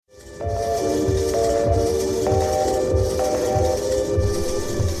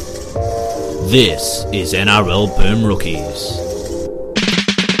This is NRL Boom Rookies.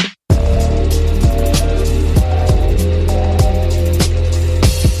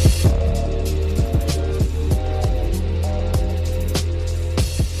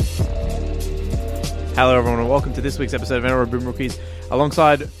 Hello everyone and welcome to this week's episode of NRL Boom Rookies.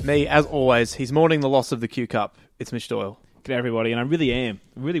 Alongside me, as always, he's mourning the loss of the Q Cup. It's Mitch Doyle. G'day everybody, and I really am. It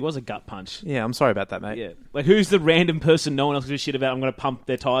really was a gut punch. Yeah, I'm sorry about that, mate. Yeah. Like, who's the random person no one else gives a shit about? I'm going to pump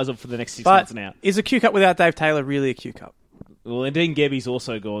their tyres up for the next 6 months now. Is a Q Cup without Dave Taylor really a Q Cup? Well, and Dean Gebby's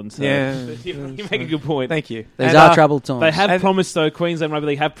also gone, so Yeah. you make a good point. Thank you. These And, are troubled times. They have promised, though, Queensland Rugby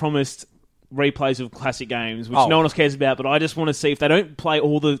League have promised replays of classic games, which no one else cares about, but I just want to see if they don't play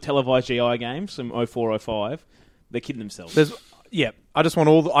all the televised GI games from 04-05, they're kidding themselves. I just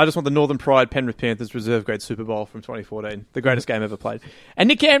want the Northern Pride Penrith Panthers reserve grade Super Bowl from 2014, the greatest game ever played. And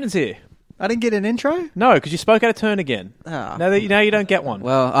Nick Camden's here. I didn't get an intro? No, because you spoke out of turn again. Ah. Now you don't get one.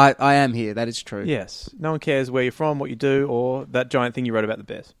 Well, I am here. That is true. Yes. No one cares where you're from, what you do, or that giant thing you wrote about the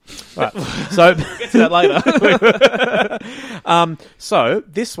Bears. Right. So Get to that later. So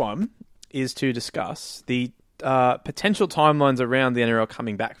this one is to discuss the potential timelines around the NRL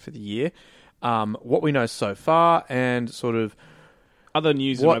coming back for the year, what we know so far, and sort of Other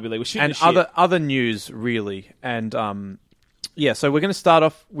news in rugby league. We're shooting and the shit. other news really, and so we're going to start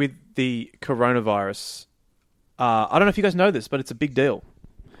off with the coronavirus. I don't know if you guys know this, but it's a big deal.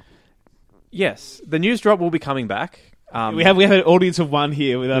 Yes, the news drop will be coming back. We have an audience of one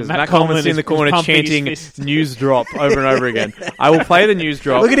here with Matt Coleman in the corner chanting "news drop" over and over again. I will play the news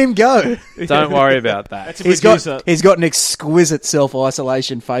drop. Look at him go. Don't worry about that. That's a He's producer. got an exquisite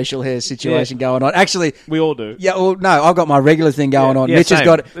self-isolation facial hair situation going on. Actually, We all do. yeah, well, no, I've got my regular thing going on. Yeah, Mitch has same.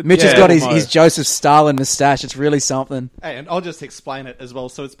 got Yeah. his Joseph Stalin moustache. It's really something. Hey, and I'll just explain it as well.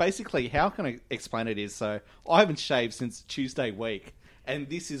 So it's basically, how can I explain it is, so I haven't shaved since Tuesday week, and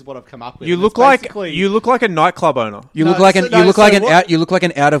this is what I've come up with. You And look it's like basically- a nightclub owner. You No, look like so- an no, you look so like an what- out you look like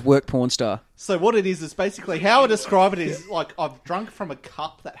an out of work porn star. So what it is basically, how I describe it is like I've drunk from a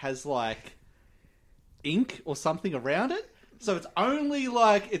cup that has like ink or something around it. So it's only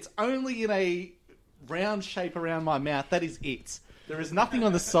in a round shape around my mouth. That is it. There is nothing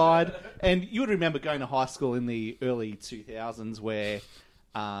on the side. And you would remember going to high school in the early 2000s where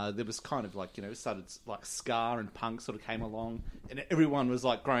there was kind of like, it started like ska and punk sort of came along, and everyone was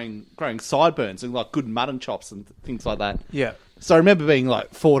like growing sideburns and like good mutton chops and things like that. Yeah. So I remember being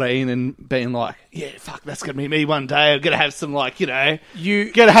like 14 and being like, yeah, fuck, that's going to be me one day. I'm going to have some like, going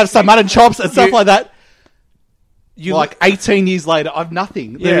to have some mutton chops and stuff like that. You Like look, 18 years later, I've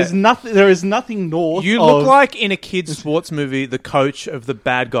nothing. Yeah. There is nothing north you of look like in a kids' sports movie the coach of the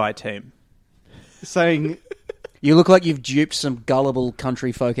bad guy team. saying, You look like you've duped some gullible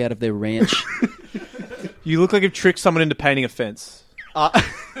country folk out of their ranch. You look like you've tricked someone into painting a fence. are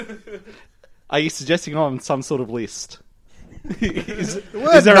you suggesting I'm on some sort of list? Is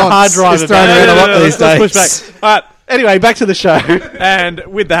there a hard drive? It's thrown around a lot these Let's days. push back. All right. Anyway, back to the show. And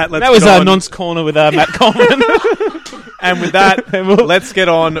with that, let's That was get our on. nonce corner with Matt Coleman. And with that, let's get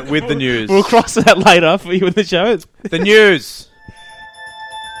on with the news. We'll cross that later for you in the show. The news.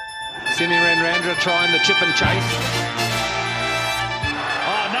 Simi Renrandra trying the chip and chase.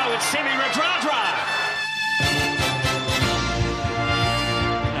 Oh no, it's Semi Radradra.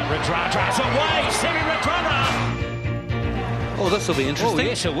 And Radradra's away. Semi Radradra. Oh, this will be Oh interesting.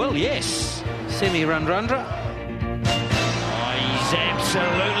 yes, it will. Yes. Simi Renrandra. Oh, he's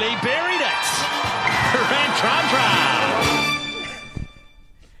absolutely buried it. Radradra.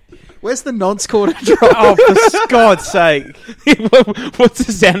 Where's the nonce corner drop? Oh, for God's sake. What's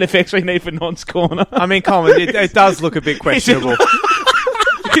the sound effects we need for nonce corner? I mean, Colin, it does look a bit questionable.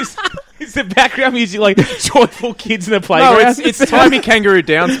 Is the background music like joyful kids in the No, playground? it's Timey Kangaroo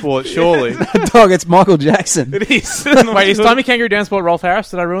Downsport, surely. Dog, it's Michael Jackson. It is. Wait, is Timey Kangaroo Downsport Rolf Harris?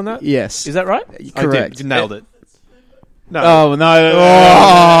 Did I ruin that? Yes. Is that right? Correct. I did. You nailed it. No. Oh, no.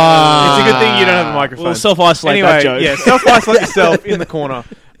 It's a good thing you don't have a microphone. We'll self-isolate anyway, that joke. yeah, self-isolate yourself in the corner.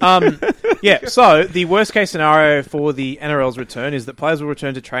 So the worst case scenario for the NRL's return is that players will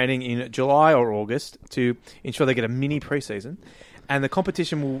return to training in July or August to ensure they get a mini preseason, and the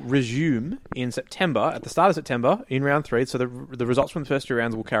competition will resume in September, at the start of September, in round 3. So the results from the first 2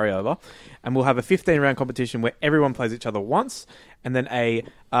 rounds will carry over, and we'll have a 15-round competition where everyone plays each other once, and then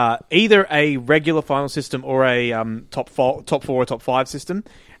either a regular final system or a top 4 or top 5 system,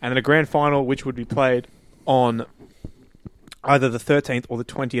 and then a grand final which would be played on either the 13th or the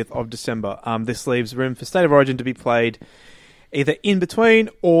 20th of December. This leaves room for State of Origin to be played either in between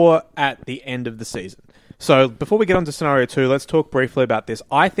or at the end of the season. So before we get on to scenario 2, let's talk briefly about this.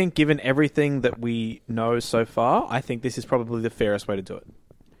 I think given everything that we know so far, I think this is probably the fairest way to do it.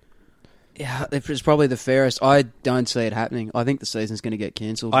 Yeah, it's probably the fairest. I don't see it happening. I think the season's going to get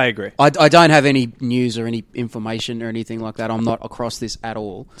cancelled. I agree. I don't have any news or any information or anything like that. I'm not across this at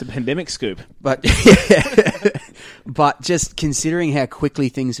all. It's a pandemic scoop. But but just considering how quickly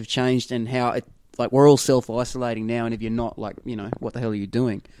things have changed and how we're all self-isolating now, and if you're not, what the hell are you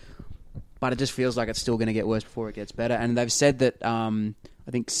doing? But it just feels like it's still going to get worse before it gets better. And they've said that I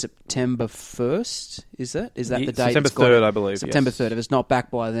think September 1st, is that the date? September 3rd, I believe. September yes. 3rd. If it's not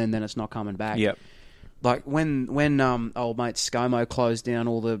back by then it's not coming back. Yep. Like when old mate ScoMo closed down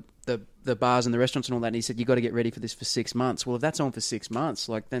all the bars and the restaurants and all that, and he said, you got to get ready for this for 6 months. Well, if that's on for 6 months,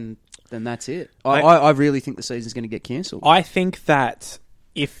 then that's it. I really think the season's going to get cancelled. I think that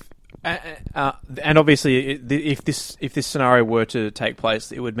if... and obviously, if this scenario were to take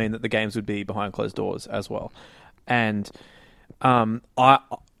place, it would mean that the games would be behind closed doors as well. And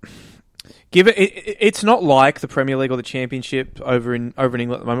it's not like the Premier League or the Championship over in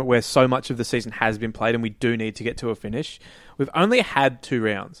England at the moment, where so much of the season has been played, and we do need to get to a finish. We've only had 2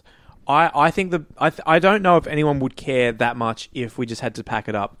 rounds. I think I don't know if anyone would care that much if we just had to pack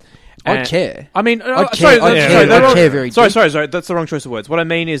it up. I'd care. I mean, I'd care very sorry, that's the wrong choice of words. What I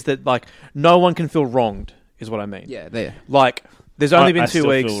mean is that, no one can feel wronged, is what I mean. Yeah, there. There's only been I 2 still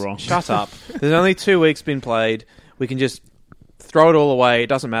weeks. feel wrong. Shut up. There's only 2 weeks been played. We can just throw it all away. It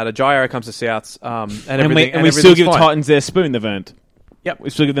doesn't matter. Jairo comes to Souths, and we still give fine. Titans their spoon they've earned. Yep. We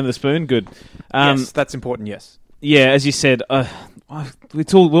still give them the spoon. Good. Yes, that's important, yes. Yeah, as you said, we're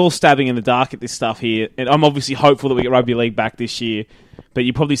all stabbing in the dark at this stuff here, and I'm obviously hopeful that we get rugby league back this year. But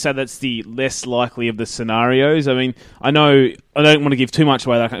you probably say that's the less likely of the scenarios. I mean, I know I don't want to give too much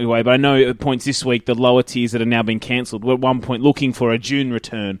away, but I know at points this week the lower tiers that are now being cancelled were at one point looking for a June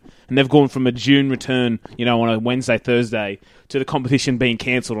return, and they've gone from a June return, on a Wednesday, Thursday, to the competition being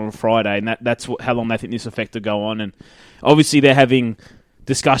cancelled on a Friday, and that's how long they think this effect will go on. And obviously they're having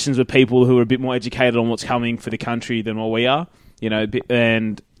discussions with people who are a bit more educated on what's coming for the country than what we are,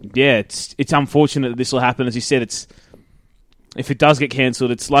 and yeah, it's unfortunate that this will happen. As you said, if it does get cancelled,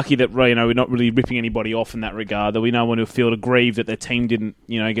 it's lucky that we're not really ripping anybody off in that regard, that we know one who feel aggrieved that their team didn't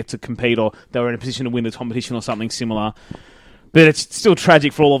get to compete, or they were in a position to win the competition or something similar. But it's still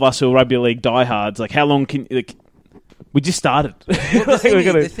tragic for all of us who are rugby league diehards. How long can... we just started. Well,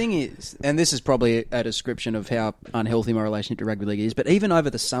 the thing is, and this is probably a description of how unhealthy my relationship to rugby league is, but even over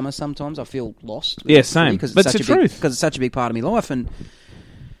the summer sometimes I feel lost. Yeah, same. But it's the truth. Because it's such a big part of my life, and...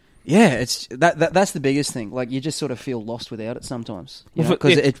 Yeah, it's that's the biggest thing. You just sort of feel lost without it sometimes,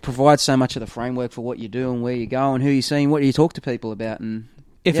 because it provides so much of the framework for what you do and where you go and who you're seeing, what you talk to people about. And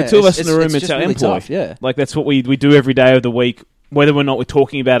if the two of us in the room, it's our really employ. Tough, yeah, that's what we do every day of the week. Whether or not we're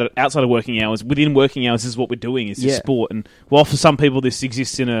talking about it outside of working hours, within working hours, is what we're doing. Is this sport, and while for some people this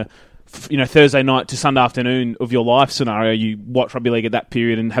exists in a Thursday night to Sunday afternoon of your life scenario, you watch rugby league at that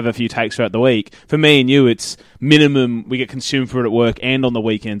period and have a few takes throughout the week. For me and you, it's minimum we get consumed for it at work and on the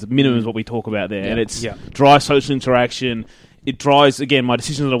weekends. Minimum is what we talk about there, and it's dry social interaction. It drives, again, my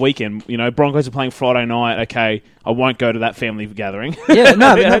decisions on the weekend. Broncos are playing Friday night. Okay, I won't go to that family gathering. Yeah,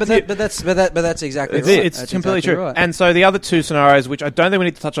 but that's exactly right. It's that's completely exactly true. right. And so the other 2 scenarios, which I don't think we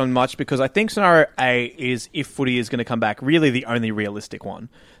need to touch on much, because I think scenario A is if footy is going to come back, really the only realistic one.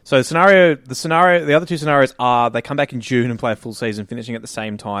 So the other 2 scenarios are they come back in June and play a full season, finishing at the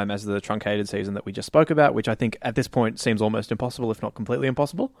same time as the truncated season that we just spoke about, which I think at this point seems almost impossible, if not completely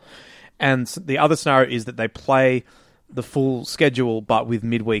impossible. And the other scenario is that they play the full schedule, but with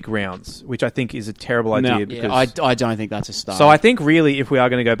midweek rounds, which I think is a terrible idea. Because I don't think that's a start. So I think really, if we are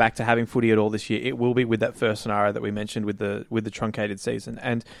going to go back to having footy at all this year, it will be with that first scenario that we mentioned with the truncated season.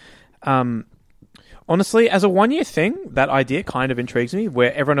 And honestly, as a 1-year thing, that idea kind of intrigues me,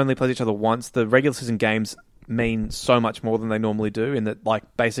 where everyone only plays each other once. The regular season games mean so much more than they normally do, in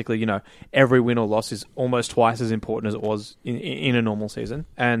that basically every win or loss is almost twice as important as it was in a normal season,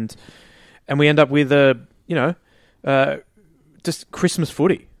 and we end up with just Christmas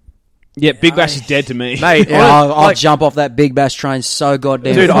footy. Yeah, Big Bash is dead to me. Mate, yeah, I'll jump off that Big Bash train so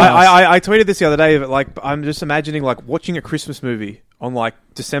goddamn dude, fast. I tweeted this the other day, but I'm just imagining watching a Christmas movie on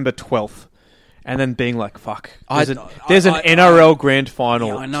December 12th and then being fuck, there's an NRL grand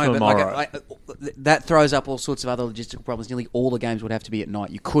final tomorrow. But that throws up all sorts of other logistical problems. Nearly all the games would have to be at night.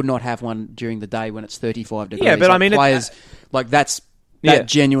 You could not have one during the day when it's 35 degrees. Yeah, but I mean, players that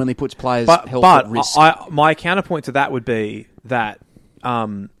genuinely puts players' health at risk. My counterpoint to that would be that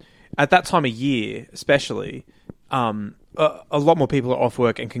at that time of year, especially, a lot more people are off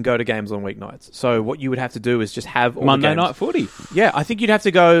work and can go to games on weeknights. So what you would have to do is just have all Monday the games. night footy. Yeah, I think you'd have to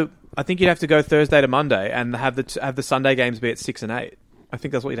go Thursday to Monday and have the Sunday games be at 6 and 8. I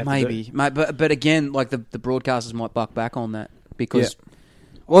think that's what you'd have to do. Maybe, but again, the broadcasters might buck back on that because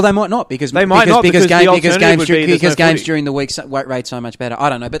Well, they might not because They might not, because the alternative would be there's no games footy. during the week rate so much better. I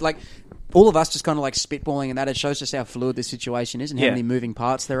don't know, but like all of us just kind of like spitballing and that it shows just how fluid this situation is and how Yeah. many moving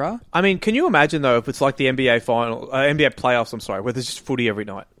parts there are. I mean, can you imagine though if it's like the NBA NBA playoffs? I'm sorry, where there's just footy every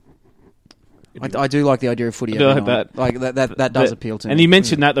night. I do like the idea of footy. I do every like night. that. Like that does appeal to me. And you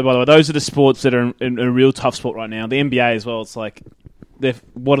mentioned that, though, by the way. Those are the sports that are in a real tough spot right now. The NBA as well. It's like,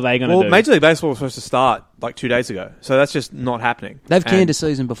 what are they going to Well, do? Major League Baseball was supposed to start like 2 days ago, so that's just not happening. They've canned a And-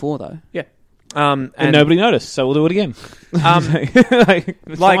 season before though. Yeah. and nobody noticed, so we'll do it again.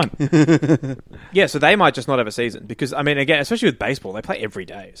 It's like- fine. Yeah, so they might just not have a season because, I mean, again, especially with baseball, they play every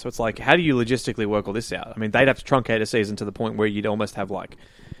day. So it's like, how do you logistically work all this out? I mean, they'd have to truncate a season to the point where you'd almost have like...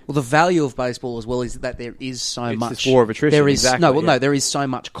 Well, the value of baseball as well is that there is so It's much this war of attrition, There is exactly, yeah. there is so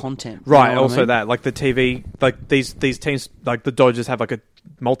much content. You Right, know what I also mean? that. Like the TV, like these teams, like the Dodgers have like a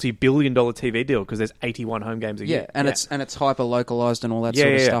multi-billion-dollar TV deal because there's 81 home games a year. Yeah, and it's hyper localized and all that Yeah,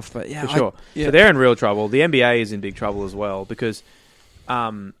 sort of yeah, stuff. But yeah, for sure. So they're in real trouble. The NBA is in big trouble as well because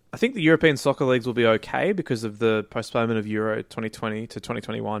I think the European soccer leagues will be okay because of the postponement of Euro 2020 to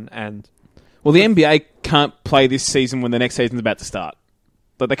 2021 and... Well, the NBA can't play this season when the next season's about to start.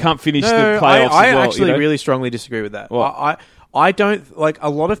 But they can't finish the playoffs I as well. actually really strongly disagree with that. What? I don't like a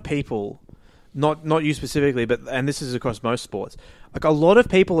lot of people, not you specifically, but and this is across most sports. Like a lot of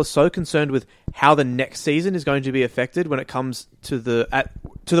people are so concerned with how the next season is going to be affected when it comes to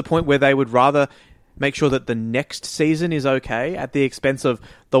the point where they would rather make sure that the next season is okay at the expense of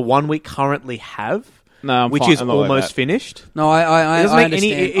the one we currently have. No, I'm which fine. is I'm not like almost that. finished. No, I It doesn't I make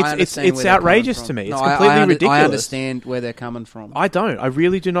any- understand. I understand it's where they're outrageous coming to me. from. It's No, completely ridiculous. I understand where they're coming from. I don't. I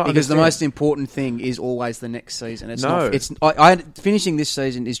really do not. Because the understand. most important thing is always the next season. It's No. not. It's I finishing this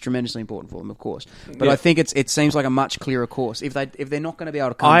season is tremendously important for them, of course. But Yeah. I think it seems like a much clearer course if they're not going to be able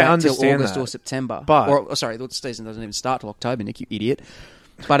to come I back till understand August that. or September. But- sorry, the season doesn't even start till October, Nick, you idiot.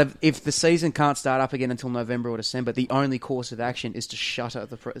 But if the season can't start up again until November or December, the only course of action is to shutter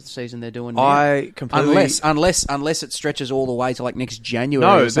the season they're doing now. I completely... Unless it stretches all the way to like next January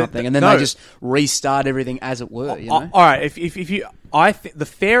No, or something, and then no. they just restart everything as it were. You know? All right, if you, I think the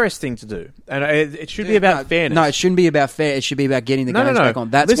fairest thing to do, and it should be about fairness. No, it shouldn't be about fair. It should be about getting the No, games no. back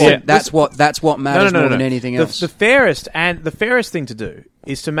on. That's Listen, that's what matters more than anything else. The fairest thing to do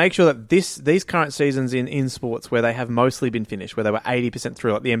is to make sure that these current seasons in sports where they have mostly been finished, where they were 80%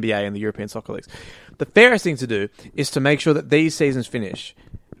 through, like the NBA and the European soccer leagues, the fairest thing to do is to make sure that these seasons finish,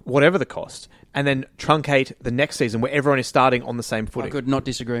 whatever the cost, and then truncate the next season where everyone is starting on the same I footing. could not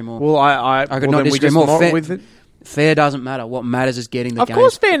disagree more. Well, I could well, not then we disagree just more. not Fair, with it. fair doesn't matter. What matters is getting the Of games.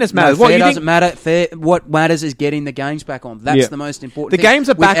 course fairness matters. No, What, fair you doesn't think- matter. What matters is getting the games back on. That's Yeah. the most important The thing. games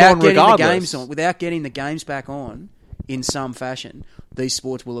are back Without on getting regardless. Without getting the games back on in some fashion, these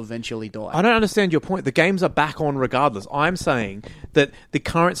sports will eventually die. I don't understand your point. The games are back on regardless. I'm saying that the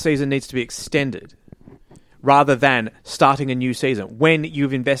current season needs to be extended rather than starting a new season when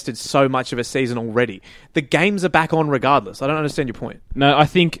you've invested so much of a season already. The games are back on regardless. I don't understand your point. No, I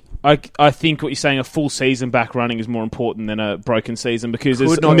think what you're saying, a full season back running is more important than a broken season because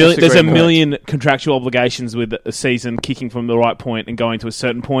there's Could not there's disagree a more. million contractual obligations with a season kicking from the right point and going to a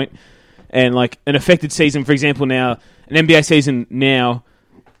certain point. And like an affected season, for example, now an NBA season now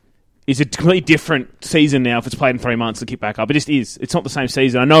is a completely different season now if it's played in 3 months to kick back up. It just is. It's not the same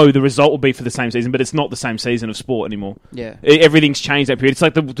season. I know the result will be for the same season, but it's not the same season of sport anymore. Yeah. Everything's changed that period. It's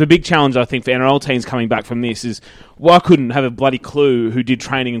like the big challenge, I think, for NRL teams coming back from this is, well, I couldn't have a bloody clue who did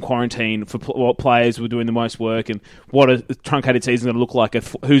training and quarantine for what players were doing the most work and what a truncated season is going to look like,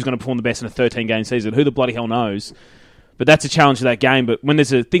 who's going to perform the best in a 13-game season. Who the bloody hell knows? But that's a challenge for that game. But when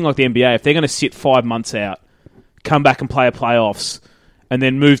there's a thing like the NBA, if they're going to sit 5 months out, come back and play a playoffs, and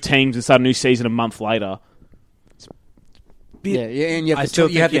then move teams and start a new season a month later. Yeah, and you I have still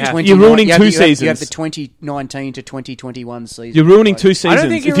the, you have think the you 20, You're ruining you have, two you have- You have seasons. the 2019 to 2021 season. You're ruining Like, two seasons. I don't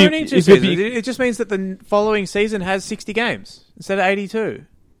think you're If you- ruining two if you- seasons. It just means that the following season has 60 games instead of 82.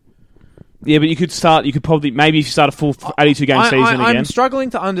 Yeah, but you could probably, maybe if you start a full 82-game season again. I'm struggling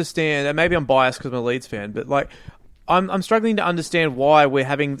to understand, and maybe I'm biased because I'm a Leeds fan, but like, I'm struggling to understand why we're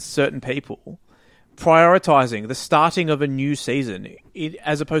having certain people prioritising the starting of a new season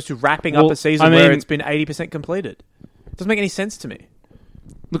as opposed to wrapping up Well, a season I mean- where it's been 80% completed. It doesn't make any sense to me.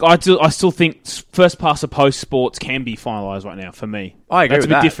 Look, I still think first past the post sports can be finalised right now for me. I agree That's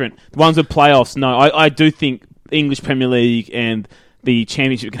with a bit that. different. The ones with playoffs, no. I do think English Premier League and the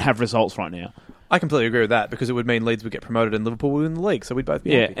Championship can have results right now. I completely agree with that because it would mean Leeds would get promoted and Liverpool would win the league, so we'd both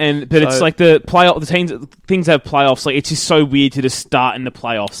be Yeah, happy. but it's So- like the things that have playoffs. Like it's just so weird to just start in the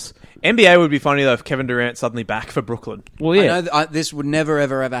playoffs. NBA would be funny though if Kevin Durant suddenly back for Brooklyn. Well, I yeah, know that this would never,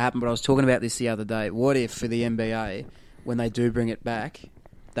 ever, ever happen, but I was talking about this the other day. What if, for the NBA, when they do bring it back,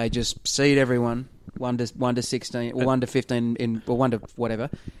 They just seed everyone 1 to 16 or 1 to 15 or 1 to whatever,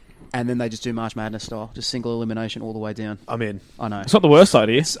 and then they just do March Madness style, just single elimination all the way down. I'm in. I know. It's not the worst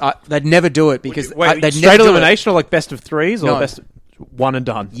idea. They'd never do it because Wait, they'd straight never do it. elimination or like best of threes or No. best one and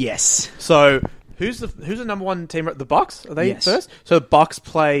done? Yes. So who's the number one team? The Bucks? Are they Yes. first? So the Bucks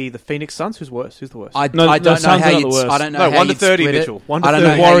play the Phoenix Suns. Who's worse? Who's the worst? I No, don't the know Suns how are not you'd. the worst. I don't know. No, how 1 to you'd 30, split it. Mitchell. 1 to I don't 30.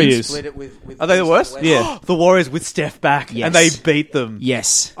 know how you'd Warriors. split it with Are they the East worst? or West. Yeah. The Warriors with Steph back, Yes. and they beat them.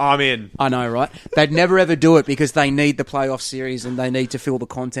 Yes. I'm in. I know, right? They'd never ever do it because they need the playoff series and they need to fill the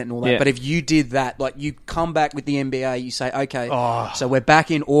content and all that. Yeah. But if you did that, like you come back with the NBA, you say, okay, Oh. so we're back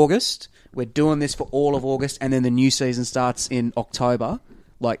in August. We're doing this for all of August, and then the new season starts in October.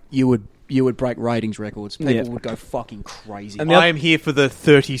 Like you would break ratings records. People Yeah. would go fucking crazy. And I am here for the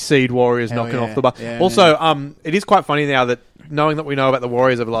 30 seed Warriors Hell knocking yeah. off the Bucks. Yeah, Also, it is quite funny now that knowing that we know about the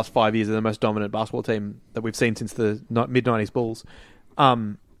Warriors over the last 5 years, they're the most dominant basketball team that we've seen since the mid-90s Bulls.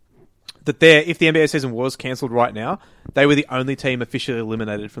 That if the NBA season was cancelled right now, they were the only team officially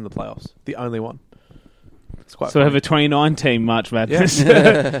eliminated from the playoffs. The only one. It's quite So we funny. have a 29 team March Madness. Would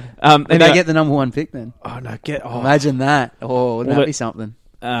Anyway, they get the number one pick then? Oh no! Imagine that. Oh, wouldn't Well, that that- be something?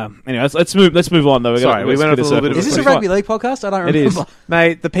 anyway, let's move on though. Sorry, we went off a little bit of Is this a Fine. rugby league podcast? I don't It remember. is.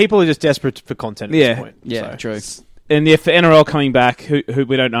 Mate, the people are just desperate for content at Yeah. this point. Yeah, So. true. And yeah, for NRL coming back, who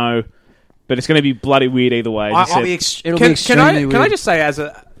we don't know, but it's going to be bloody weird either way. as you It'll said. be it'll Can, be extremely can I weird. just say as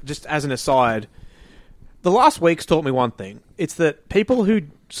an aside, the last week's taught me one thing. It's that people who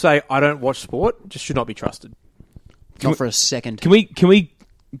say I don't watch sport just should not be trusted. Not for a second. Can we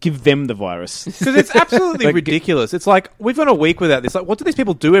give them the virus? Because it's absolutely Like, ridiculous. It's like we've gone a week without this. Like, what do these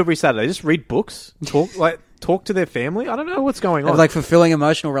people do every Saturday? Just read books, talk to their family. I don't know what's going on. Like fulfilling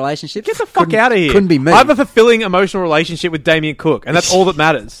emotional relationships. Get the fuck out of here! Couldn't be me. I have a fulfilling emotional relationship with Damien Cook, and that's all that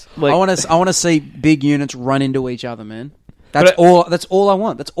matters. Like, I want to see big units run into each other, man. But That's all. That's all I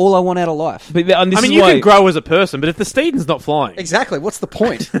want. That's all I want out of life. but and this I mean, is you why can grow as a person, but if the Steedon's not flying, Exactly. What's the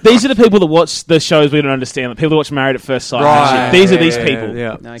point? these are the people that watch the shows we don't understand. The people that watch Married at First Sight. Right. and shit. These are Yeah, these yeah, people.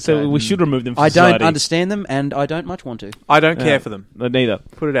 yeah. Okay. So we should remove them from I don't society. understand them, and I don't much want to. I don't care Yeah. for them. Neither.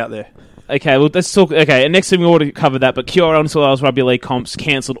 Put it out there. Okay, well, let's talk. Okay, and next thing we already covered that, but QRL and Wales Rugby League comps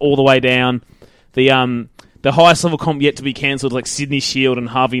cancelled all the way down. The highest level comp yet to be cancelled, like Sydney Shield and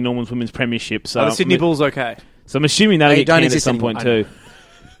Harvey Norman's Women's Premiership. So Are the Sydney Bulls okay? So I'm assuming that'll They get don't canned at exist some anymore. point too.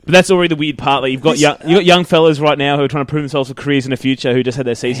 But that's already the weird part. Like you've got young fellas right now who are trying to prove themselves for careers in the future who just had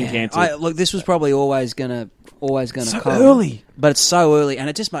their season cancelled. Look, this was probably always gonna So come early. but it's so early, and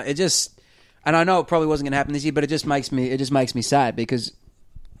it just, and I know it probably wasn't gonna happen this year, but it just makes me sad because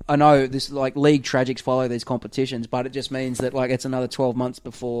I know this like league tragics follow these competitions, but it just means that like it's another 12 months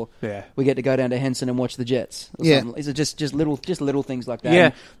before Yeah. we get to go down to Henson and watch the Jets. Or Yeah. something. Is it just little things like that? Yeah.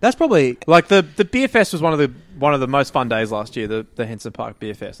 And that's probably Like the BFS was one of the most fun days last year, the Henson Park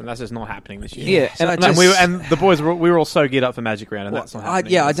BFS, and that's just not happening this year. So I and just- the boys we were all so geared up for Magic Round, and that's not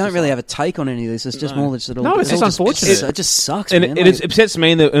happening. I It's don't just really like- have a take on any of this. It's just more just No, it's just unfortunate. It just sucks, and man. it upsets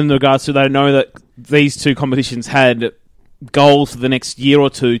me in regards to that I know that these two competitions had goals for the next year or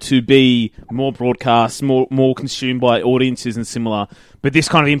two to be more broadcast, more consumed by audiences and similar. But this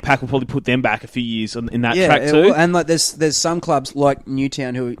kind of impact will probably put them back a few years in that track it too. will. And like there's some clubs like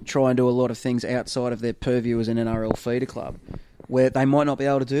Newtown who try and do a lot of things outside of their purview as an NRL feeder club, where they might not be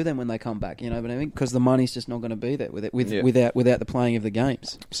able to do them when they come back. You know what I mean? Because the money's just not going to be there without the playing of the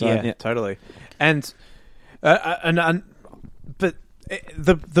games. So yeah, totally. And but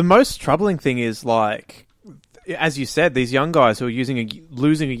the most troubling thing is like, as you said, these young guys who are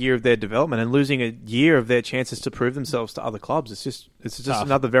losing a year of their development and losing a year of their chances to prove themselves to other clubs. It's just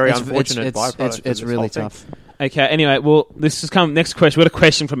another very unfortunate byproduct. of It's this really whole thing. tough. Okay, anyway, well, this has come next question. We got a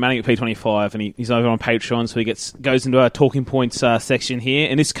question from Manning at P25, and he's over on Patreon, so he goes into our talking points section here,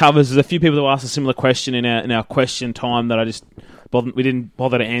 and this covers. There's a few people who asked a similar question in our question time that we didn't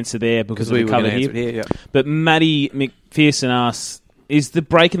bother to answer there because we were covered going to answer it here. Yeah. But Matty McPherson asks, is the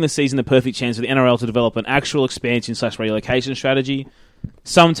break in the season the perfect chance for the NRL to develop an actual expansion/relocation strategy?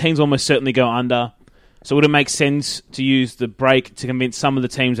 Some teams almost certainly go under. So would it make sense to use the break to convince some of the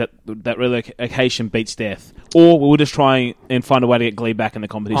teams that relocation beats death? Or we'll just try and find a way to get Glebe back in the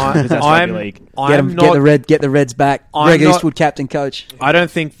competition because that's rugby league. Get the Reds back. I'm Greg not- Eastwood, captain coach. I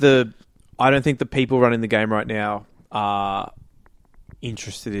don't think the people running the game right now are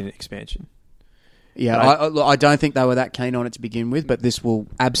interested in expansion. Yeah, I don't think they were that keen on it to begin with, but this will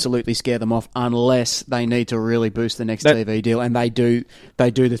absolutely scare them off unless they need to really boost the next TV deal, and they do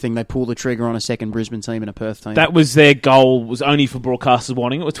the thing. They pull the trigger on a second Brisbane team and a Perth team. That was their goal, was only for broadcasters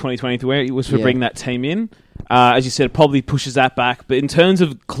wanting it, was 2023. It was for bringing that team in. As you said, it probably pushes that back. But in terms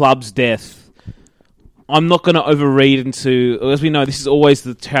of clubs' death, I'm not going to overread into. As we know, this is always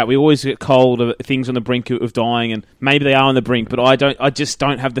the trap. We always get cold of things on the brink of dying, and maybe they are on the brink. But I just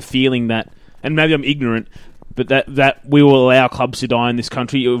don't have the feeling that, and maybe I'm ignorant, but that we will allow clubs to die in this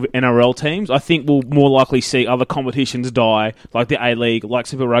country, NRL teams. I think we'll more likely see other competitions die, like the A-League, like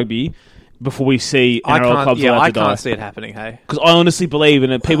Super Rugby, before we see NRL clubs allowed to die. I can't see it happening, hey? Because I honestly believe,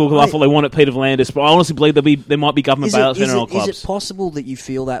 and people can laugh all they want at Peter V'landys, but I honestly believe there might be government bailouts for NRL clubs. Is it possible that you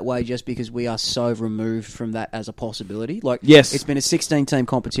feel that way just because we are so removed from that as a possibility? Like, yes. It's been a 16-team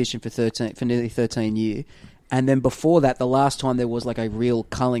competition for nearly 13 years. And then before that, the last time there was like a real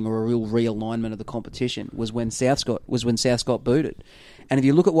culling or a real realignment of the competition was when South got booted. And if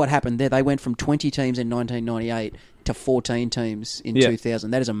you look at what happened there, they went from 20 teams in 1998 to 14 teams in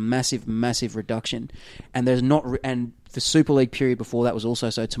 2000. That is a massive, massive reduction. And and the Super League period before that was also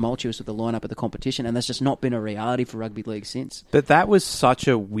so tumultuous with the lineup of the competition, and that's just not been a reality for rugby league since. But that was such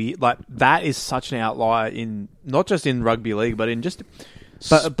a weird, that is such an outlier in not just in rugby league, but in just.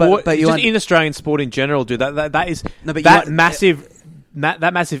 But in Australian sport in general, dude, that is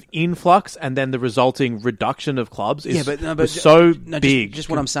massive influx and then the resulting reduction of clubs is big. Just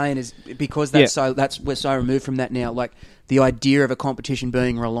what I'm saying is because we're so removed from that now. Like the idea of a competition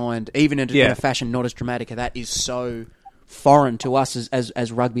being realigned, even in a fashion not as dramatic, that is so foreign to us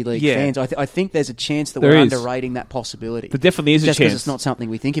as rugby league fans. I think there's a chance that we're underrating that possibility. There definitely is a chance. Just because it's not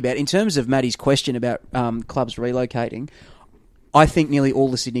something we think about. In terms of Maddie's question about clubs relocating, I think nearly all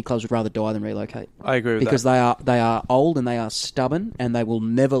the Sydney clubs would rather die than relocate. I agree with because that. Because they are old and they are stubborn and they will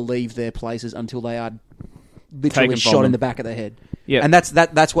never leave their places until they are literally shot in the back of the head. Yeah. And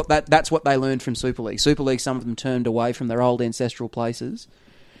that's what they learned from Super League. Super League, some of them turned away from their old ancestral places,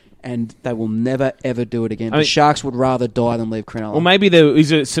 and they will never ever do it again. The Sharks would rather die than leave Cronulla. Well, maybe there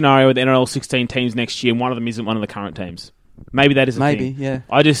is a scenario with NRL 16 teams next year, and one of them isn't one of the current teams. Maybe that is a thing. Yeah.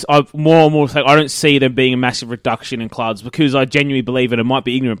 I more and more say I don't see there being a massive reduction in clubs because I genuinely believe it. It might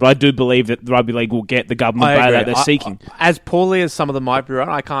be ignorant, but I do believe that the rugby league will get the government bailout they're seeking. As poorly as some of them might be run,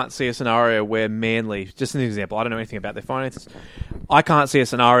 I can't see a scenario where Manly, just an example, I don't know anything about their finances. I can't see a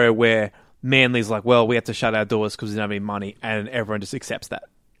scenario where Manly's like, well, we have to shut our doors because we don't have any money, and everyone just accepts that.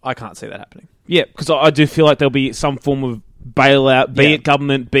 I can't see that happening. Yeah, because I do feel like there'll be some form of bailout, be it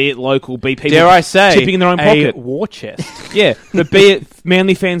government, be it local, be people dare I say, chipping in their own pocket. War chest. Yeah, but be it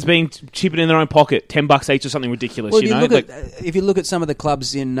Manly fans being chipping in their own pocket, $10 each or something ridiculous. Well, if you look at some of the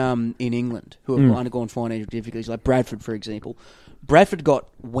clubs in England who have undergone financial difficulties, like Bradford, for example. Bradford got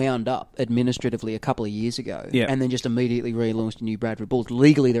wound up administratively a couple of years ago and then just immediately relaunched a new Bradford Bulls.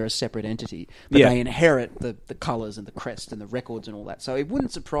 Legally, they're a separate entity, but they inherit the colours and the crest and the records and all that. So it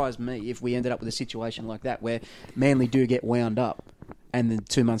wouldn't surprise me if we ended up with a situation like that where Manly do get wound up and then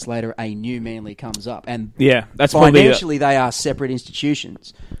 2 months later a new Manly comes up. And that's financially they are separate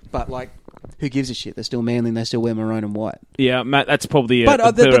institutions, but like... who gives a shit? They're still Manly and they still wear maroon and white. Yeah, Matt, that's probably...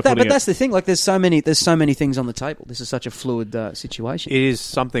 But that's the thing. Like, there's so many things on the table. This is such a fluid situation. It is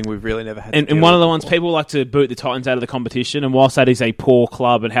something we've really never had. And one of the ones people like to boot the Titans out of the competition. And whilst that is a poor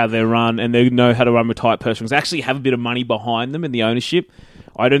club and how they're run, and they know how to run with tight purse strings, they actually have a bit of money behind them in the ownership.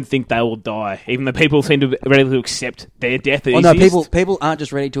 I don't think they will die, even though people seem to be ready to accept their death. No, people aren't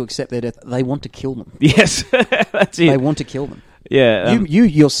just ready to accept their death; they want to kill them. Yes, that's it. They want to kill them. Yeah, you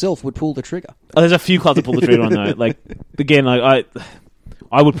yourself would pull the trigger. There's a few clubs that pull the trigger on though. Like again, like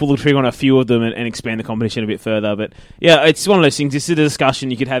I would pull the trigger on a few of them and expand the competition a bit further. But yeah, it's one of those things. This is a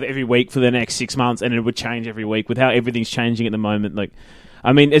discussion you could have every week for the next 6 months, and it would change every week with how everything's changing at the moment. Like,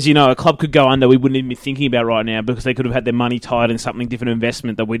 I mean, as you know, a club could go under we wouldn't even be thinking about right now because they could have had their money tied in something different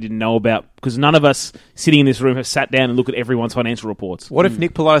investment that we didn't know about because none of us sitting in this room have sat down and looked at everyone's financial reports. What if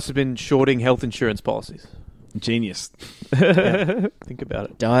Nick Politis had been shorting health insurance policies? Genius. Think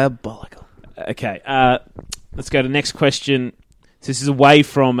about it. Diabolical. Okay, let's go to the next question. So this is away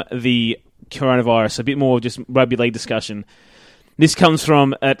from the coronavirus, a bit more just rugby league discussion. This comes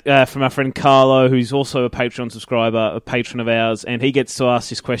from our friend Carlo, who's also a Patreon subscriber, a patron of ours, and he gets to ask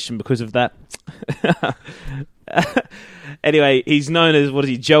this question because of that. Anyway, he's known as,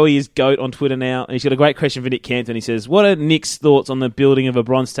 Joey is GOAT on Twitter now, and he's got a great question for Nick Campton. He says, what are Nick's thoughts on the building of a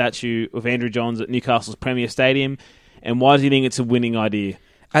bronze statue of Andrew Johns at Newcastle's Premier Stadium, and why do you think it's a winning idea?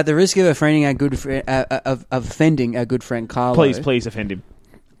 At the risk of offending our good friend Carlo... Please offend him.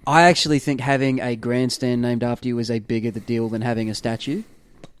 I actually think having a grandstand named after you is a bigger deal than having a statue.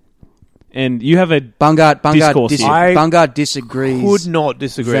 And you have a Bungard disagrees. Could not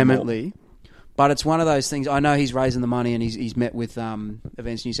disagree vehemently. More. But it's one of those things. I know he's raising the money and he's met with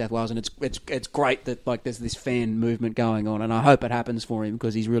Events New South Wales, and it's great that like there's this fan movement going on, and I hope it happens for him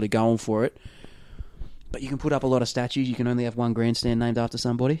because he's really going for it. But you can put up a lot of statues. You can only have one grandstand named after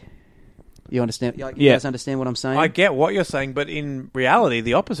somebody. You understand? You Yeah. guys understand what I'm saying? I get what you're saying, but in reality,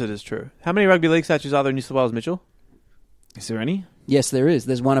 the opposite is true. How many rugby league statues are there in New South Wales, Mitchell? Is there any? Yes, there is.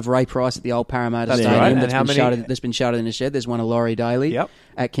 There's one of Ray Price at the old Parramatta That's Stadium right. And that's how been, many- that's been shuttered in a shed. There's one of Laurie Daly Yep.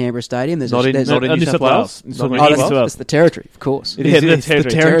 at Canberra Stadium. There's Not a, in there's not a, in New South Wales. It's Not not in in oh, New New South South Wales. that's the territory, of course. It is, the it's the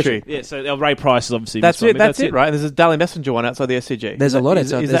territory. Yeah, so Ray Price is obviously... That's beside it. me. That's it, right? And there's a Daily Messenger one outside the SCG. There's Is a that- lot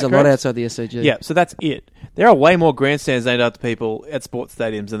is- outside. is There's that a lot correct? outside the SCG. Yeah, so that's it. There are way more grandstands named after people at sports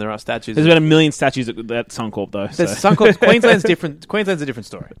stadiums than there are statues. There's about 1 million statues at Suncorp, though. There's So. Suncorp. Queensland's different. Queensland's a different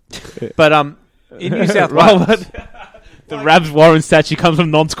story. But in New South Right, Wales, the Rabs Warren statue comes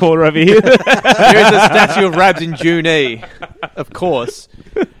from Non's Corner over here. there is a statue of Rabs in Junee, of course.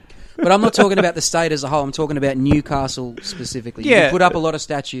 But I'm not talking about the state as a whole. I'm talking about Newcastle specifically. You Yeah. can put up a lot of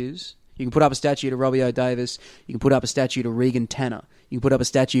statues. You can put up a statue to Robbie O'Davis. You can put up a statue to Regan Tanner. You can put up a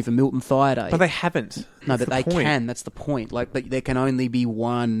statue for Milton Thaiday. But they haven't. No, That's but they the point. can. That's the point. Like, there can only be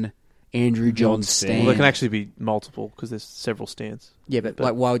one Andrew John stand. Well, there can actually be multiple because there's several stands. Yeah, but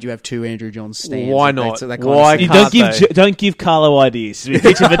like, why would you have two Andrew John stands? Why Like, not? that kind Why of You stuff. can't don't give Carlo ideas. We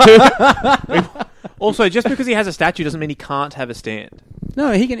teach him the two. Also, just because he has a statue doesn't mean he can't have a stand.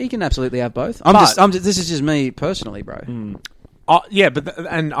 No, he can absolutely have both. But- This is just me personally, bro. Yeah, but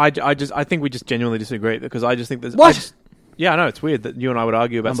I think we just genuinely disagree because I just think there's What? Yeah, I know it's weird that you and I would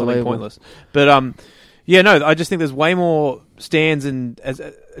argue about something Unbelievable. pointless, but yeah, no, I just think there's way more stands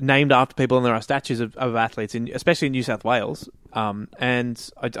named after people than there are statues of athletes, especially in New South Wales. And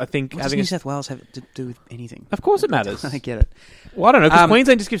I think What does having New South Wales have to do with anything? of course it matters. I don't get it. Well, I don't know because Um,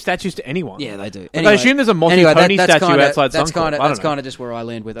 Queensland just gives statues to anyone. Yeah, they do. Like, I assume there's a Mossy Pony statue outside That's Suncorp. I don't That's know. kind of just where I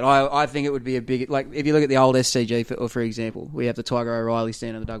land with it. I think it would be a big, like, if you look at the old SCG for example, we have the Tiger O'Reilly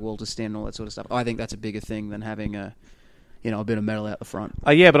stand and the Doug Walters stand and all that sort of stuff. I think that's a bigger thing than having a bit of metal out the front.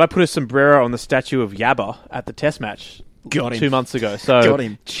 Yeah, but I put a sombrero on the statue of Yabba at the Test match Got him. 2 months ago. So Got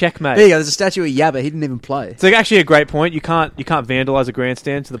him. checkmate. There you go. There's a statue of Yabba. He didn't even play. It's like actually a great point. You can't vandalize a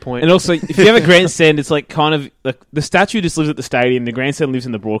grandstand to the point. And also, if you have a grandstand, it's like kind of like the statue just lives at the stadium. The grandstand lives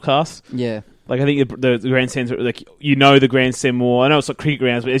in the broadcast. Yeah. Like I think the grandstands are like the grandstand more. I know it's like cricket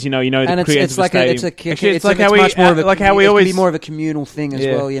grounds, but as you know the And cricket it's grounds like of the it's stadium. Actually, it's like it's how we- much more of a like how we it can always- be more of a communal thing as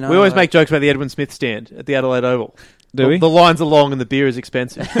Yeah. well. You know, we always like- make jokes about the Edwin Smith stand at the Adelaide Oval. Do we? The lines are long and the beer is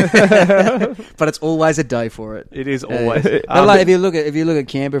expensive. but it's always a day for it. It is always. But like, if you look at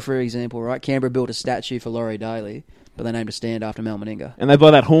Canberra for example, right? Canberra built a statue for Laurie Daly, but they named a stand after Mal Meninga. And they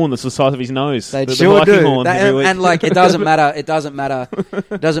buy that horn that's the size of his nose. They the sure Viking do. horn every week. And like, it doesn't matter. It doesn't matter.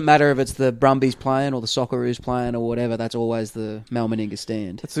 It doesn't matter if it's the Brumbies playing or the Socceroos playing or whatever. That's always the Mal Meninga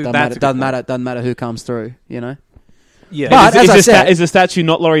stand. That's Doesn't a good point. Doesn't matter who comes through. You know. yeah. But- as I said- is the statue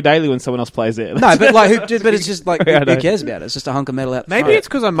not Laurie Daly when someone else plays there? No, but like, but it's just like, Yeah, I who know. cares about it? It's just a hunk of metal out. the Maybe front. it's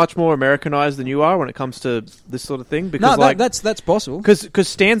because I'm much more Americanized than you are when it comes to this sort of thing. Because no. like, That's possible. because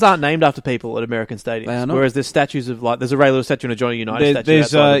stands aren't named after people at American stadiums. They are not. Whereas there's statues of there's a Ray Lewis statue and a Johnny United statue.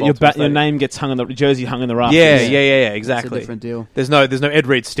 There's outside the your Baltimore Stadium. name gets hung on the jersey hung in the rafters. Yeah, It's exactly. a different deal. There's no Ed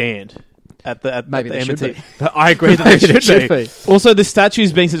Reed stand at the Maybe the there should M&T. be. I agree that there should be. Also, the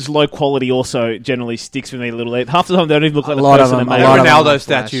statues being such low quality also generally sticks with me a little bit. Half the time they don't even look like the lot of person them- that a made The lot it. of them Ronaldo aren't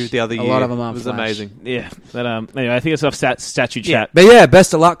flash. statue the other year A lot of them aren't was flash. amazing. Yeah, but anyway, I think it's enough statue Yeah. chat. But yeah,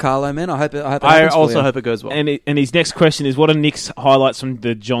 best of luck, Carlo. Man, I hope it. I happens for also you. hope it goes well. And his next question is, what are Nick's highlights from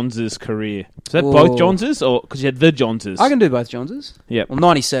the Johns' career? Is that Whoa. both Johns' or because you had the Johns'? I can do both Johnses. Yep. Well,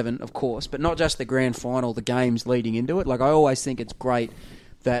 97, of course, but not just the grand final, the games leading into it. Like, I always think it's great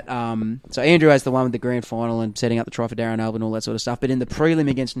that... so Andrew has the one with the grand final and setting up the try for Darren Alba and all that sort of stuff. But in the prelim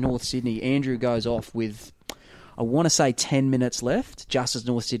against North Sydney, Andrew goes off with, I want to say 10 minutes left, just as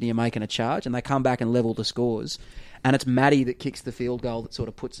North Sydney are making a charge, and they come back and level the scores. And it's Matty that kicks the field goal that sort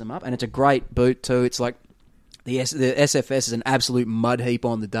of puts them up. And it's a great boot, too. It's like... The SFS is an absolute mud heap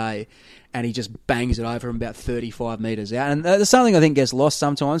on the day, and he just bangs it over from about 35 metres out. And there's something I think gets lost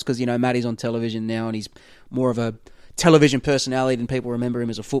sometimes because, Matty's on television now and he's more of a television personality than people remember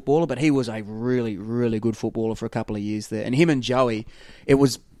him as a footballer, but he was a really, really good footballer for a couple of years there. And him and Joey,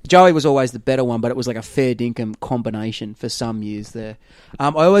 Joey was always the better one, but it was like a fair dinkum combination for some years there. I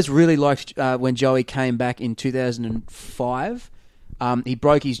always really liked when Joey came back in 2005. He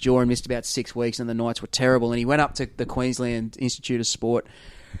broke his jaw and missed about 6 weeks, and the Knights were terrible. And he went up to the Queensland Institute of Sport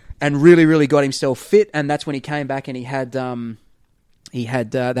and really, really got himself fit. And that's when he came back and he had that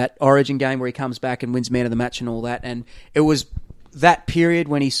Origin game where he comes back and wins man of the match and all that. And it was that period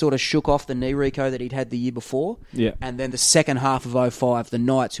when he sort of shook off the knee Rico that he'd had the year before. Yeah. And then the second half of 05, the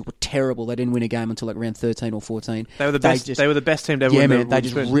Knights, who were terrible, they didn't win a game until like round 13 or 14. They were the best. They were the best team to ever Yeah, win. man, they the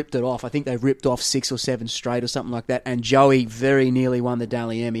just Woodsman. ripped it off. I think they ripped off 6 or 7 straight or something like that. And Joey very nearly won the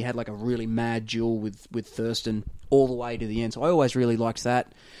Dally M. He had like a really mad duel with Thurston all the way to the end. So I always really liked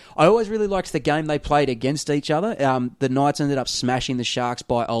that. I always really liked the game they played against each other. The Knights ended up smashing the Sharks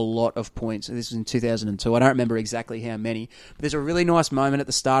by a lot of points. This was in 2002. I don't remember exactly how many. But there's a really nice moment at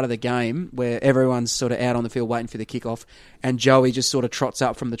the start of the game where everyone's sort of out on the field waiting for the kickoff, and Joey just sort of trots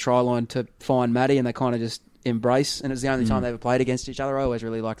up from the try line to find Matty, and they kind of just embrace, and it's the only time they ever played against each other. I always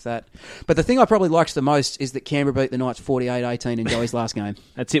really liked that. But the thing I probably liked the most is that Canberra beat the Knights 48-18 in Joey's last game.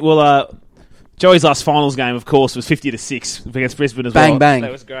 That's it. Well, Joey's last finals game, of course, was 50-6 against Brisbane as well. Bang, bang.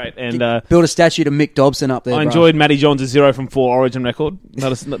 That was great. And Build a statue to Mick Dobson up there. I bro. enjoyed Matty Johns' 0 from 4 Origin record. Didn't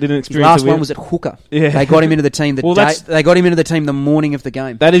His experience last a win. one was at hooker. Yeah. They got him into the team Well, that's- they got him into the team the morning of the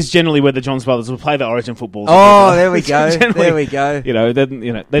game. That is generally where the Johns brothers will play the Origin football. Oh, there we go. Generally, There we go.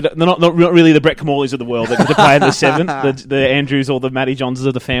 They're not really the Brett Kamali's of the world. They're playing the 7, the Andrews or the Matty Johnses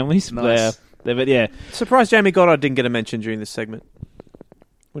of the families. Nice. But yeah, Surprised Jamie Goddard didn't get a mention during this segment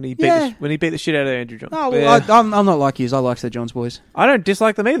when he beat Yeah. when he beat the shit out of Andrew John. Oh, well, Yeah. I'm not like you. I liked the Johns boys. I don't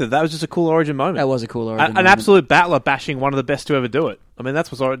dislike them either. That was just a cool Origin moment. That was a cool Origin An moment. absolute battler bashing one of the best to ever do it. I mean, that's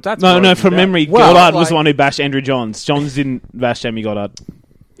no, Origin's from about. memory, Well, Goddard was like- the one who bashed Andrew Johns. Johns didn't bash Jamie Goddard.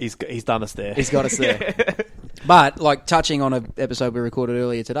 He's done us there. He's got us there. But, like, touching on an episode we recorded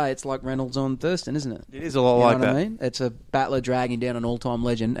earlier today, it's like Reynolds on Thurston, isn't it? It is a lot You know like what that. I mean? It's a battler dragging down an all-time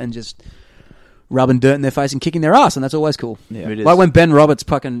legend and just rubbing dirt in their face and kicking their ass, and that's always cool. Yeah. It is. Like when Ben Roberts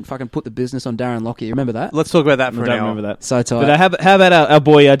fucking put the business on Darren Lockyer. You remember that? Let's talk about that I for don't an hour. remember that. So tight. But how about our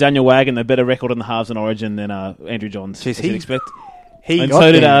boy Daniel Wagon, the better record on the halves in Origin than Andrew Johns? Jeez, as you'd expect. He And got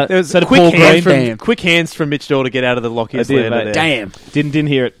so did damn. there was so did quick Paul hands Green. Damn. quick hands from Mitch Daw to get out of the Lockyer's I did, lander mate. there. Damn. Didn't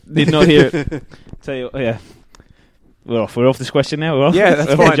hear it. Did not hear it. Tell you, yeah. We're off this question now. We're off. Yeah, that's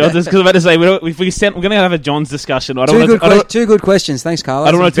Okay, fine. Johns, because I'm about to say we're going to have a Johns discussion. I don't want to. Two good questions. Thanks, Carl.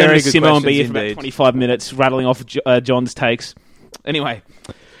 I don't want to turn very to good Simo and be here questions for about indeed. 25 minutes rattling off John's takes. Anyway,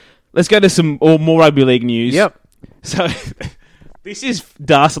 let's go to some more rugby league news. Yep. So, this is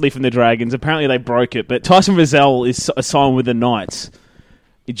dastardly from the Dragons. Apparently they broke it, but Tyson Frizzell is signed with the Knights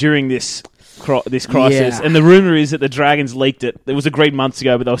during this crisis. Yeah. And the rumour is that the Dragons leaked it. It was agreed months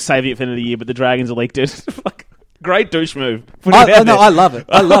ago, but they were saving it for the end of the year, but the Dragons leaked it. Like, great douche move. Put it out No, there. I love it.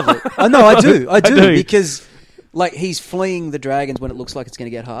 I love it. No, I do. I do. do. Because, like, he's fleeing the Dragons when it looks like it's going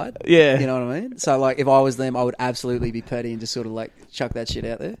to get hard. Yeah. You know what I mean? So, like, if I was them, I would absolutely be petty and just sort of, like, chuck that shit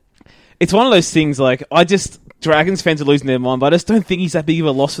out there. It's one of those things, like, Dragons fans are losing their mind, but I just don't think he's that big of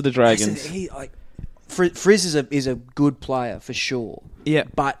a loss for the Dragons. Frizz is a good player, for sure. Yeah.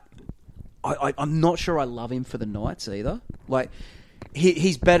 But I'm not sure I love him for the Knights either. Like,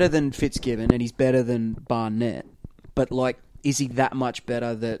 he's better than Fitzgibbon and he's better than Barnett. But, like, is he that much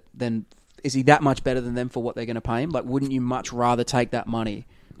better than them for what they're going to pay him? Like, wouldn't you much rather take that money,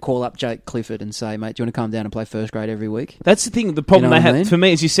 call up Jake Clifford and say, mate, do you want to come down and play first grade every week? That's the thing. The problem You know they what I have mean? for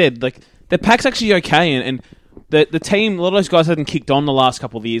me, as you said, like the pack's actually okay, and the team. A lot of those guys haven't kicked on the last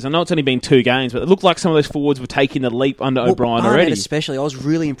couple of years. I know it's only been 2 games, but it looked like some of those forwards were taking the leap under O'Brien Barnett already. especially, I was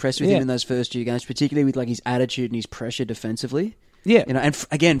really impressed with Yeah. him in those first 2 games, particularly with like his attitude and his pressure defensively. Yeah. You know, and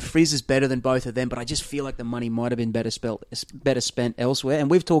again, Frizz is better than both of them, but I just feel like the money might have been better spent elsewhere. And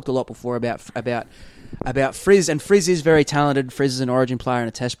we've talked a lot before about Frizz, and Frizz is very talented. Frizz is an Origin player and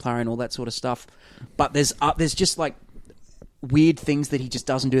a Test player and all that sort of stuff. But there's just like weird things that he just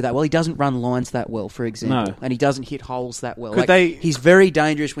doesn't do that well. He doesn't run lines that well, for example, No. and he doesn't hit holes that well. Could Like, they- he's very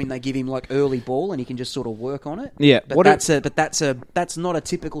dangerous when they give him like early ball and he can just sort of work on it. Yeah. But What that's not a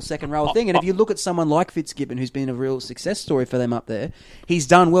typical second row thing. And if you look at someone like Fitzgibbon, who's been a real success story for them up there, he's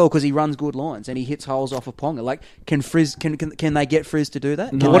done well because he runs good lines and he hits holes off a Ponga. Like, can they get Frizz to do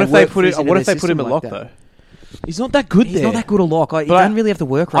that? Can What if they work put it? Frizz into What their if they put him system at like lock that? though? He's not that good He's there. not that good a lock. He But doesn't really have the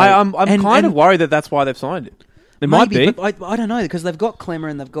work rate. I'm And- kind of and worried that that's why they've signed it. It might maybe, be. but I don't know, because they've got Clemmer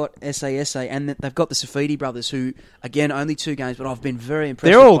and they've got SASA and they've got the Safidi brothers, who again only 2 games, but I've been very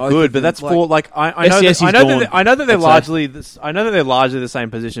impressed. They're with all both good, of but them. that's for like I know SCS that, I is know gone. that I know that they're I'd say. largely the same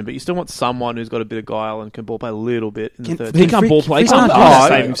position, but you still want someone who's got a bit of guile and can ball play a little bit in the third. He team. can't ball play. He Frizz can't can't save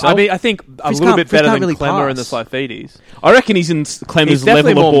do that. himself. I mean, I think a Frizz little bit Frizz better can't than really Clemmer and the pass. Sifidis. I reckon he's in Clemmer's He's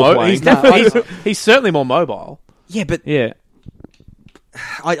definitely level of more ball mo- playing. he's, definitely, he's certainly more mobile. Yeah, but Yeah.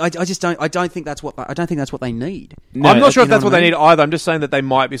 I just don't. I don't think that's what they need. No, I'm not sure you if know that's what what I they mean? need either. I'm just saying that they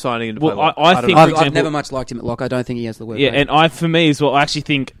might be signing him to Well, play lock. I don't think- know. For example- I've never much liked him at lock. I don't think he has the work. Yeah, rate. and for me as well, I actually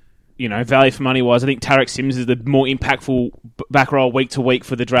think value for money wise, I think Tarek Sims is the more impactful back row week to week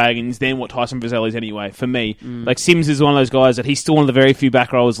for the Dragons than what Tyson Frizzell is anyway, for me. Like, Sims is one of those guys that he's still one of the very few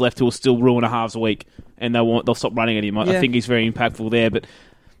back rowers left who will still ruin a halves a week, and they'll stop running at him. I think he's very impactful there, but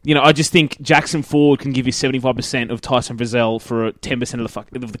I just think Jackson Ford can give you 75% of Tyson Frizzell for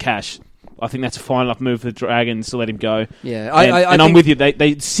 10% of the cash. I think that's a fine enough move for the Dragons to let him go. Yeah, I'm with you.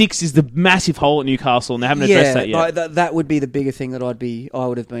 They 6 is the massive hole at Newcastle, and they haven't addressed that yet. That would be the bigger thing that I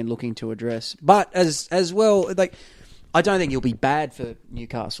would have been looking to address. But as well, like, I don't think he'll be bad for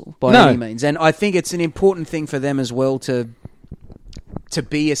Newcastle by any means, and I think it's an important thing for them as well to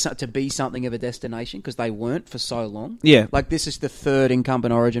be something of a destination, because they weren't for so long. Yeah, like, this is the third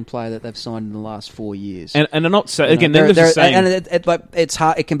incumbent Origin player that they've signed in the last 4 years, and they're not so. Again, neither of us are saying, and it's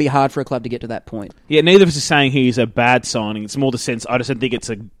hard. It can be hard for a club to get to that point. Yeah, neither of us are saying he's a bad signing. It's more the sense. I just don't think it's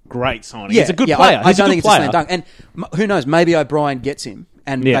a great signing. Yeah, he's a good player. I don't think it's a slam dunk. And who knows? Maybe O'Brien gets him,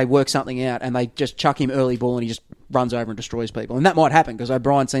 and they work something out, and they just chuck him early ball, and he just runs over and destroys people, and that might happen because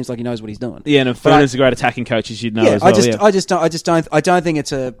O'Brien seems like he knows what he's doing. Yeah, and Fernand's a great attacking coach, as you'd know. As well. I don't think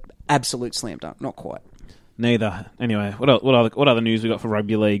it's a absolute slam dunk. Not quite. Neither. Anyway, what other news we got for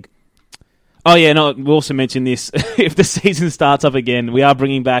rugby league? Oh yeah, no. We also mentioned this. If the season starts up again, we are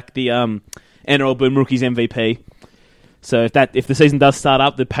bringing back the NRL Boom Rookies MVP. So if the season does start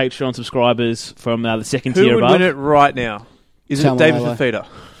up, the Patreon subscribers from the second tier above. Who would win it right now? Is it David Fafita?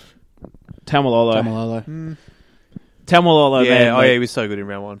 Taumalolo. Taumalolo, yeah, man. he was so good in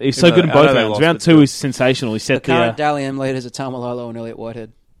round 1. He's so good in both rounds. Round 2 is sensational. He set the current Dally M leaders are Taumalolo and Elliot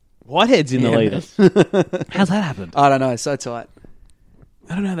Whitehead. Whitehead's in the leaders. How's that happened? I don't know. It's so tight.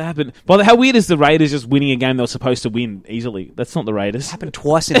 I don't know how that happened. But how weird is the Raiders just winning a game they were supposed to win easily? That's not the Raiders. It happened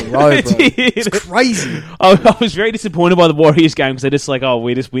twice in a row, bro. It's crazy. I was very disappointed by the Warriors game because they're just like,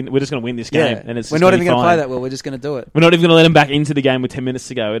 we're just going to win this game. Yeah. And it's we're not even going to play that well. We're just going to do it. We're not even going to let them back into the game with 10 minutes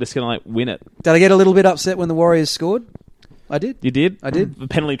to go. We're just going to win it. Did I get a little bit upset when the Warriors scored? I did. You did? I did. The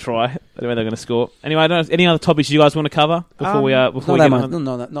penalty try. I don't know where they're going to score. Anyway, I don't know, any other topics you guys want to cover before we get on?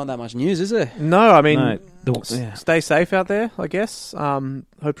 Not that much news, is there? No, I mean, stay safe out there, I guess.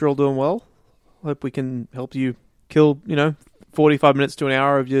 Hope you're all doing well. Hope we can help you kill, 45 minutes to an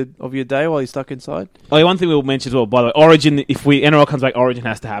hour of your day while you're stuck inside. Oh, yeah, one thing we'll mention as well, by the way, Origin, if NRL comes back, Origin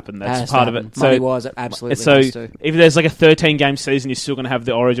has to happen. That's part of it. Money-wise, it absolutely has to. If there's like a 13-game season, you're still going to have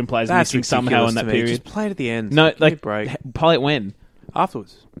the Origin players missing somehow in that period. Just play it at the end. No, like, break. Play it when?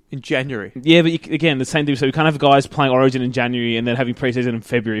 Afterwards. In January. Yeah, but again, the same thing. So we can't have guys playing Origin in January and then having preseason in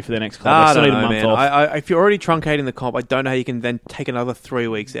February for their next club. I don't know, man. If you're already truncating the comp, I don't know how you can then take another 3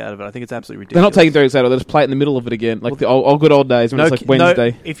 weeks out of it. I think it's absolutely ridiculous. They're not taking 3 weeks out of it. They'll just play it in the middle of it again. Like the old good old days when it's like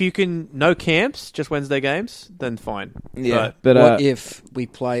Wednesday. If you can, no camps, just Wednesday games, then fine. Yeah. But what if we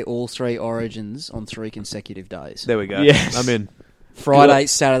play all 3 Origins on 3 consecutive days? There we go. Yes. I'm in. Friday,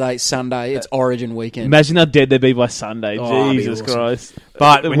 Saturday, Sunday. It's Origin weekend. Imagine how dead they'd be by Sunday. Jesus awesome. Christ!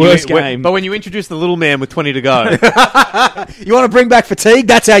 But the worst game. But when you introduce the little man with 20 to go, you want to bring back fatigue?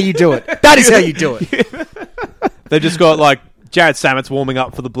 That's how you do it. That is how you do it. They've just got like Jared Sammett's warming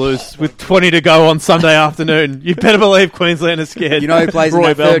up for the Blues with 20 to go on Sunday afternoon. You better believe Queensland is scared. You know who plays in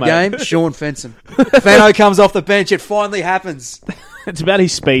that third game? Sean Fenson. Fano comes off the bench. It finally happens. It's about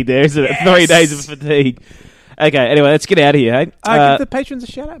his speed there, isn't it? Yes. 3 days of fatigue. Okay, anyway, let's get out of here, hey? Give the patrons a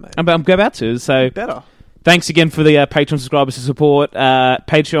shout out, mate. I'm about to, so... Better. Thanks again for the Patreon subscribers to support.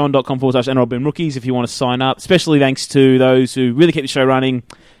 Patreon.com/NRL Boom Rookies if you want to sign up. Especially thanks to those who really keep the show running.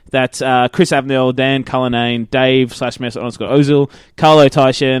 That's Chris Abnell, Dan Cullinane, Dave/Messer_Ozil, Carlo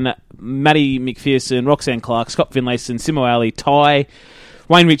Tyshan, Matty McPherson, Roxanne Clark, Scott Finlayson, Simo Ali, Ty,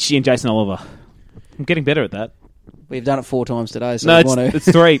 Wayne Ritchie, and Jason Oliver. I'm getting better at that. We've done it 4 times today, so no,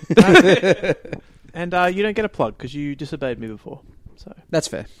 it's 3. And you don't get a plug because you disobeyed me before. So that's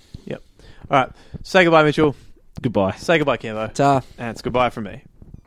fair. Yep. All right. Say goodbye, Mitchell. Goodbye. Say goodbye, Cambo. Ta. And it's goodbye from me.